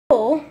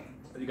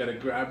You gotta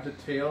grab the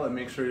tail and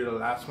make sure you're the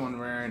last one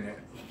wearing it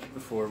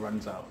before it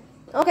runs out.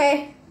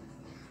 Okay.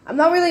 I'm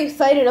not really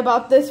excited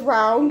about this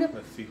round.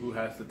 Let's see who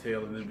has the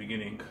tail in the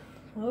beginning.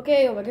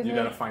 Okay, oh my goodness. You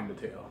gotta find the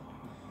tail.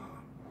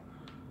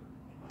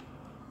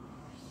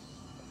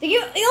 They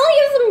only give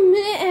us a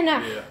minute and a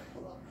half. Yeah.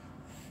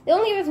 They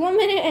only give us 1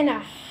 minute and a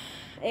half.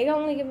 They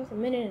only give us a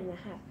minute and a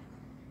half.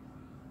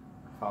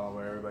 Follow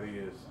where everybody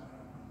is.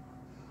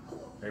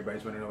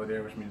 Everybody's running over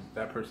there, which means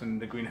that person in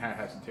the green hat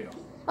has the tail.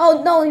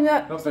 Oh, no, he's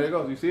not. Oh, there it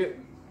goes. You see it?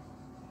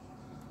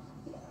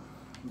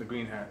 The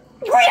green hat.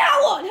 Green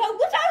hat one! Which I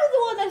was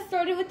the one that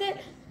started with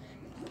it?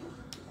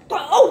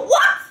 Oh,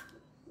 what?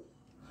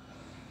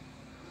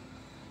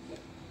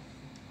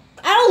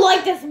 I don't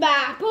like this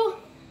map. Where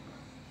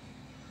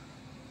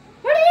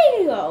did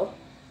he go?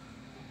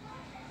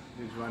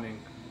 He's running.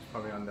 He's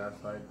probably on that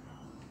side.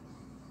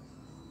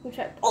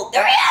 Oh,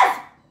 there he is!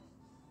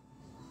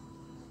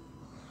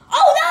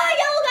 Oh, no, the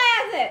yellow guy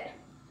has it!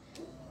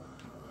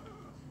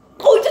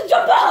 Oh, he just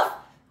jumped off!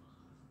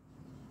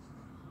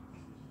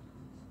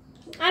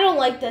 I don't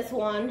like this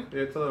one.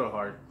 Yeah, it's a little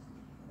hard.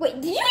 Wait,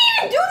 did you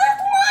even do this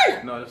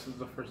one? No, this is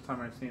the first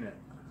time I've seen it.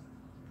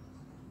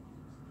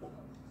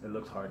 It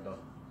looks hard though.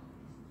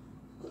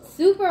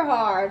 Super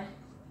hard.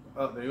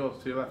 Oh, there he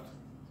goes, to your left.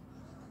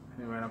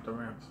 He ran up the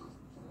ramp.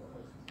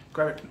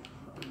 Grab it.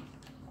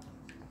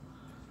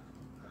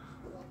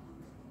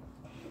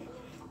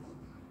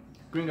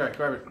 Green guy,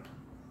 grab it.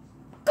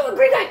 Come on,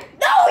 green guy!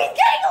 No, he's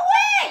getting away!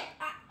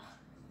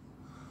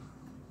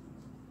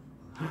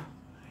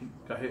 He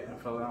got hit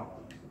and fell out.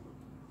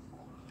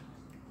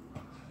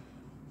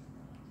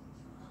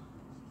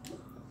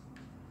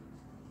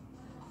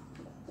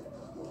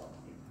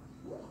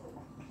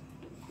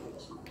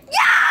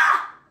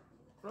 Yeah!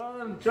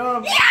 Run,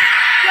 jump! Yeah!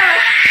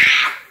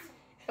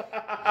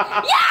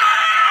 Yeah!